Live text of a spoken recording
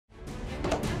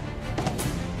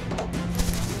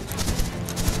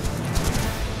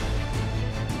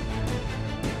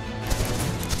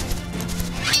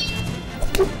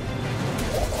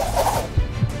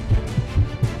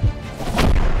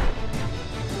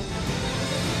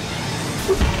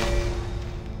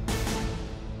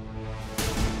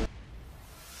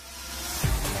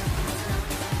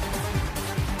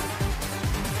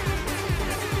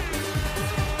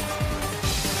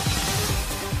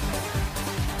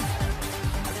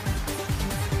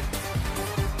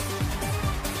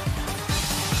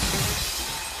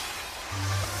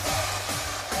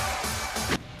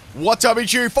What's up,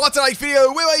 YouTube? For today's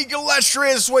video, we're a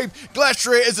Glastrier sweep.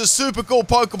 Glastrier is a super cool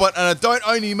Pokemon, and I don't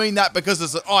only mean that because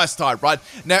it's an ice type, right?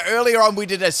 Now, earlier on, we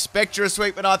did a Spectra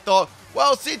sweep, and I thought,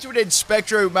 well, since we did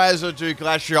Spectra, we may as well do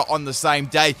Glastrier on the same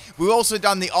day. We've also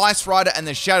done the Ice Rider and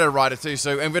the Shadow Rider too,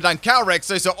 and we've done Calyrex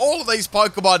too, so all of these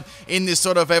Pokemon in this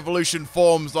sort of evolution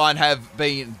forms line have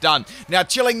been done. Now,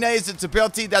 Chilling Knees, its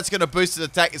ability, that's going to boost its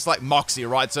attack. It's like Moxie,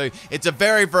 right? So it's a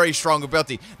very, very strong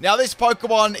ability. Now, this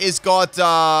Pokemon is got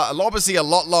obviously a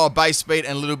lot lower base speed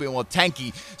and a little bit more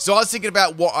tanky. So I was thinking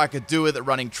about what I could do with it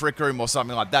running Trick Room or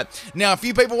something like that. Now, if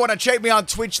you people want to check me on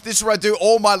Twitch, this is where I do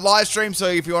all my live streams, so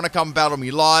if you want to come battle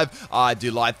me live, I do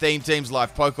live theme teams,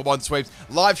 live Pokemon sweeps,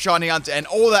 live shiny hunts, and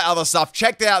all that other stuff.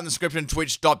 Check that out in the description,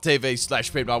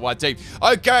 twitch.tv/Pimpnite.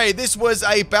 Okay, this was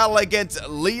a battle against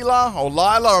Lila,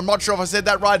 I'm not sure if I said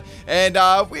that right, and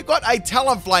we've got a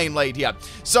Talonflame lead here.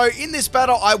 So in this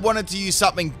battle, I wanted to use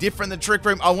something different than Trick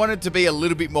Room. I wanted to be a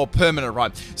little bit more permanent,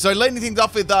 right? So leading things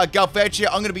off with Glastrier,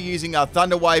 I'm going to be using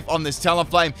Thunder Wave on this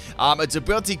Talonflame. Its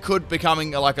ability could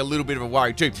becoming like a little bit of a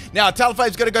worry too. Now,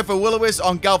 Talonflame's going to go for Will-O-Wisp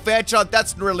on Glastrier.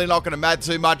 That's really not going to matter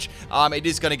too much. It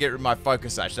is going to get rid of my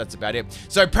Focus Sash. That's about it.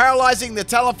 So paralyzing the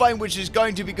Talonflame, which is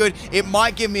going to be good. It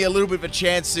might give me a little bit of a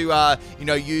chance to,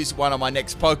 use one of my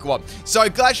next Pokemon. So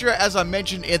Glastrier, as I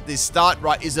mentioned at the start,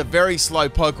 right, is a very slow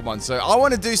Pokemon. So I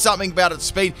want to do something about its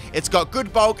speed. It's got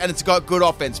good bulk and it's got good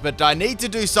offense, but I need to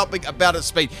do something about its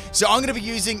speed. So I'm going to be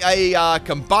using a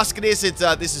Combuscus.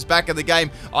 This is back in the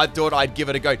game. I thought I'd give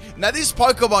it a go. Now, this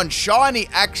Pokemon Shiny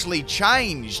actually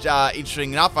changed,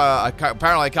 interesting enough.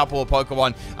 Apparently a couple of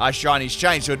Pokemon Shinies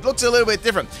changed, so it looks a little bit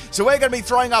different. So we're going to be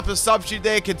throwing up a substitute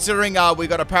there, considering we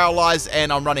got a Paralyze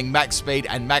and I'm running max speed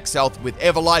and max health with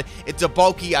Everlight. It's a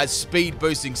bulky speed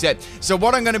boosting set. So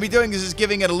what I'm going to be doing is just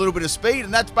giving it a little bit of speed,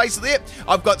 and that's basically it.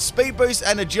 I've got speed boost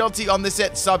and agility on this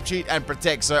set, substitute and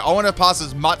protect. So I want to pass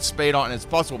as much speed on as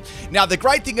possible. Now, the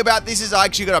great thing about this is I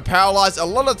actually got a Paralyze. A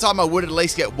lot of the time I would at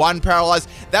least get one Paralyze.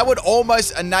 That would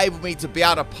almost enable me to be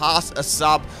able to pass a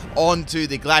sub onto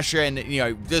the Glastrier, and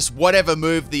just whatever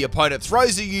move the opponent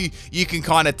throws at you, you can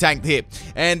kind of tank the hit.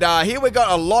 And here we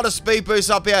got a lot of speed boosts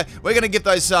up here. We're going to get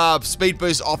those speed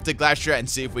boosts off the Glastrier and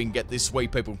see if we can get this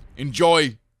sweep, people.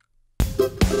 Enjoy.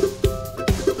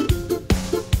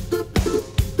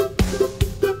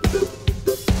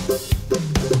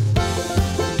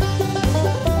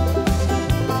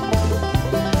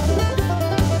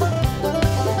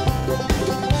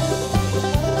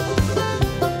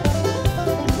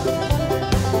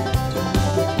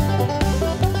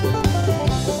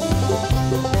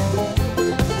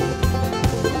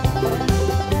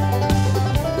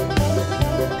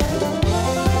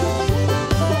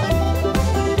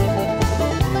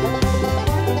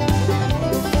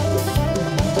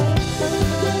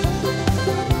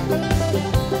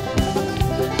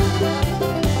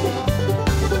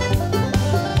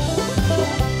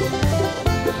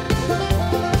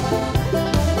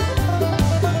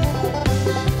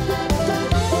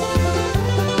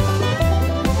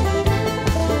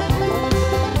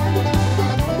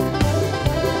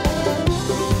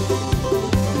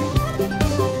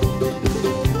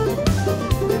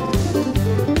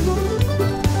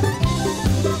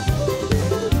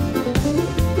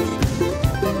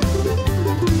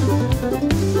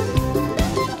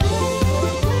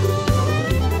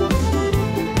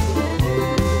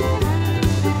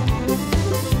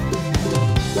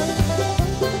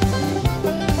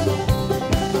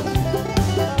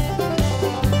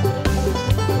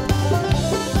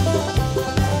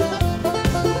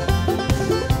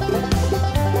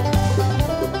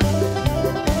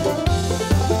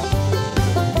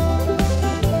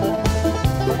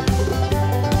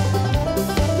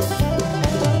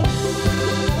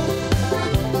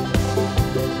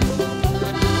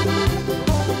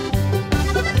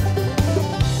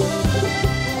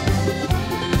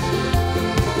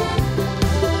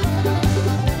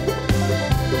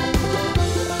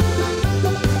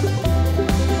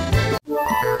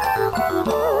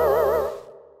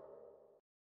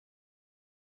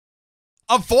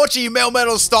 Unfortunately,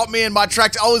 Melmetal stopped me in my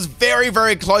tracks. I was very,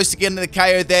 very close to getting the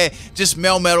KO there. Just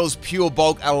Melmetal's pure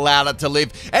bulk allowed it to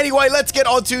live. Anyway, let's get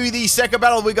on to the second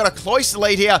battle. We got a close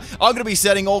lead here. I'm going to be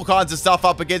setting all kinds of stuff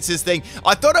up against this thing.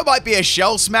 I thought it might be a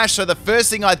Shell Smash, so the first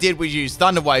thing I did was use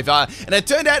Thunder Wave. And it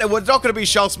turned out it was not going to be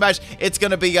Shell Smash. It's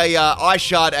going to be a Ice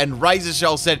Shard and Razor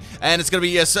Shell set. And it's going to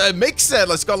be a mix set.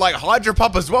 It's got like Hydro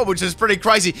Pump as well, which is pretty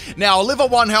crazy. Now, I'll live on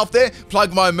 1 health there,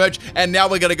 plug my merch, and now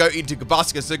we're going to go into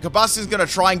Combuscus. So Combuscus is going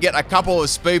to try and get a couple of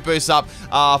speed boosts up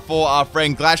for our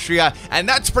friend Glastrier, and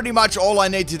that's pretty much all I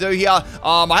need to do here.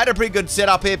 I had a pretty good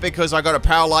setup here because I got a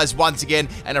Paralyze once again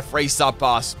and a free sub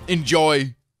pass.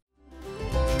 Enjoy.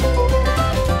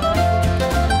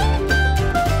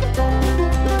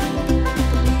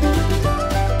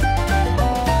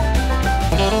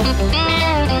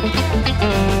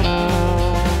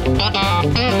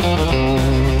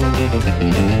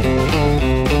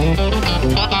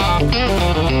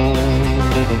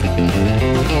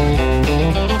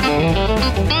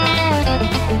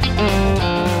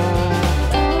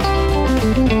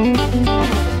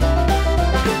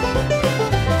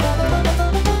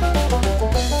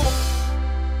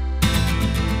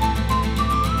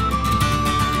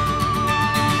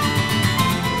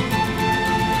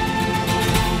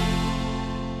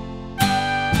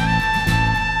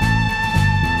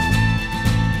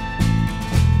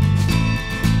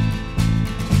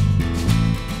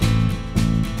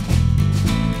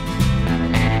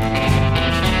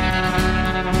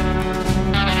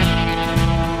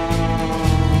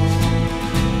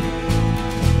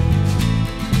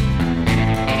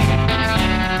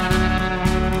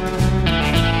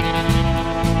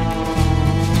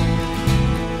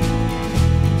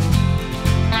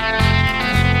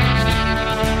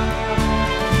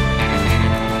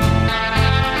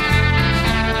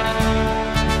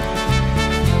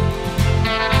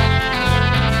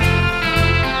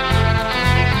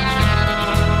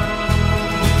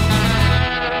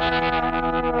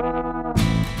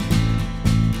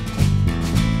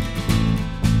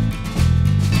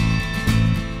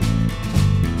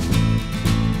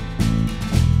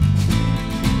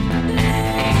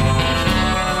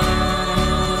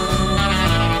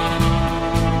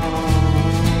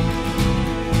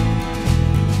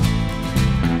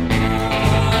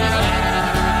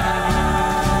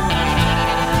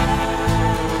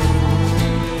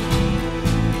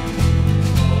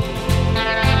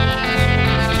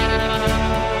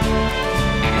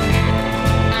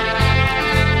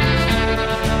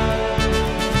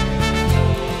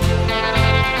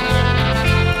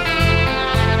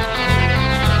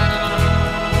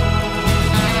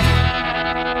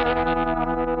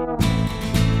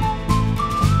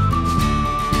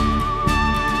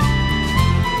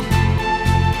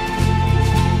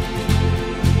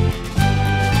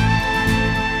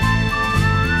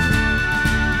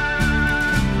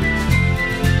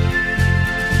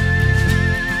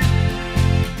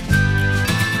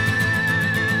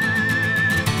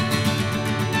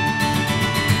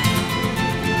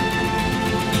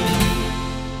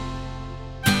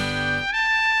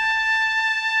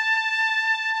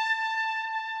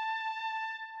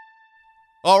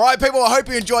 Alright people, I hope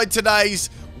you enjoyed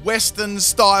today's Western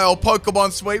style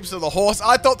Pokemon sweeps of the horse.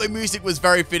 I thought the music was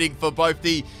very fitting for both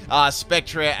the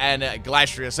Spectrier and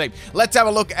Glastrier sweep. Let's have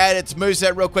a look at its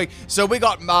moveset real quick. So we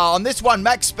got on this one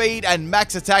max speed and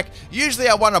max attack. Usually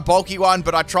I run a bulky one,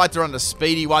 but I tried to run a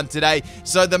speedy one today.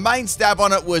 So the main stab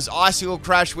on it was Icicle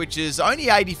Crash, which is only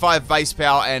 85 base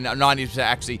power and 90%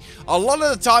 actually. A lot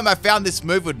of the time I found this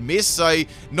move would miss, so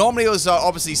normally it was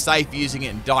obviously safe using it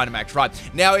in Dynamax. Right,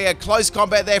 now we had close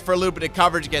combat there for a little bit of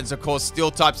coverage against, of course, steel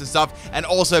types and stuff, and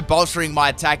also bolstering my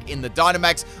attack in the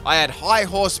Dynamax. I had high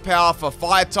horsepower for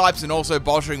fire types and also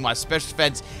bolstering my special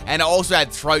defense, and I also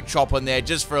had throat chop on there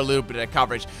just for a little bit of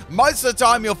coverage. Most of the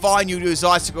time you'll find you use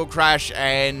Icicle Crash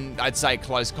and I'd say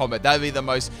close combat. That would be the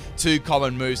most two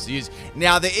common moves to use.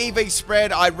 Now the EV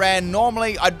spread I'd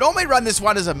normally run this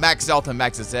one as a max health and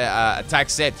max attack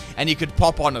set, and you could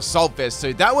pop on Assault Vest,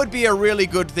 so that would be a really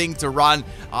good thing to run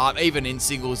even in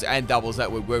singles and doubles. That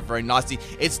would work very nicely.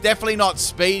 It's definitely not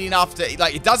speed enough to,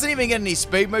 like, it doesn't even get any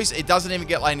speed moves, it doesn't even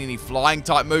get like any flying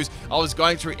type moves. I was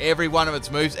going through every one of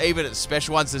its moves, even its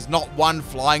special ones. There's not one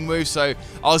flying move, so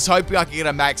I was hoping I could get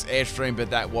a max airstream, but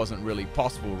that wasn't really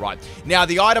possible. Right, now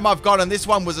the item I've got on this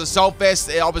one was Assault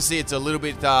Vest. Obviously it's a little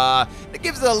bit it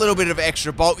gives it a little bit of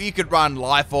extra bulk. You could run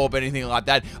Life Orb, anything like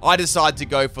that. I decided to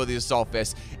go for the Assault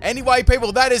Vest. Anyway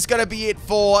people, that is going to be it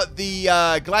for the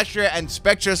Glastrier and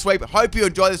Spectre sweep. Hope you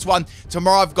enjoy this one.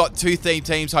 Tomorrow I've got two theme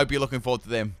teams. Hope you're looking forward to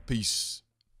them. Peace.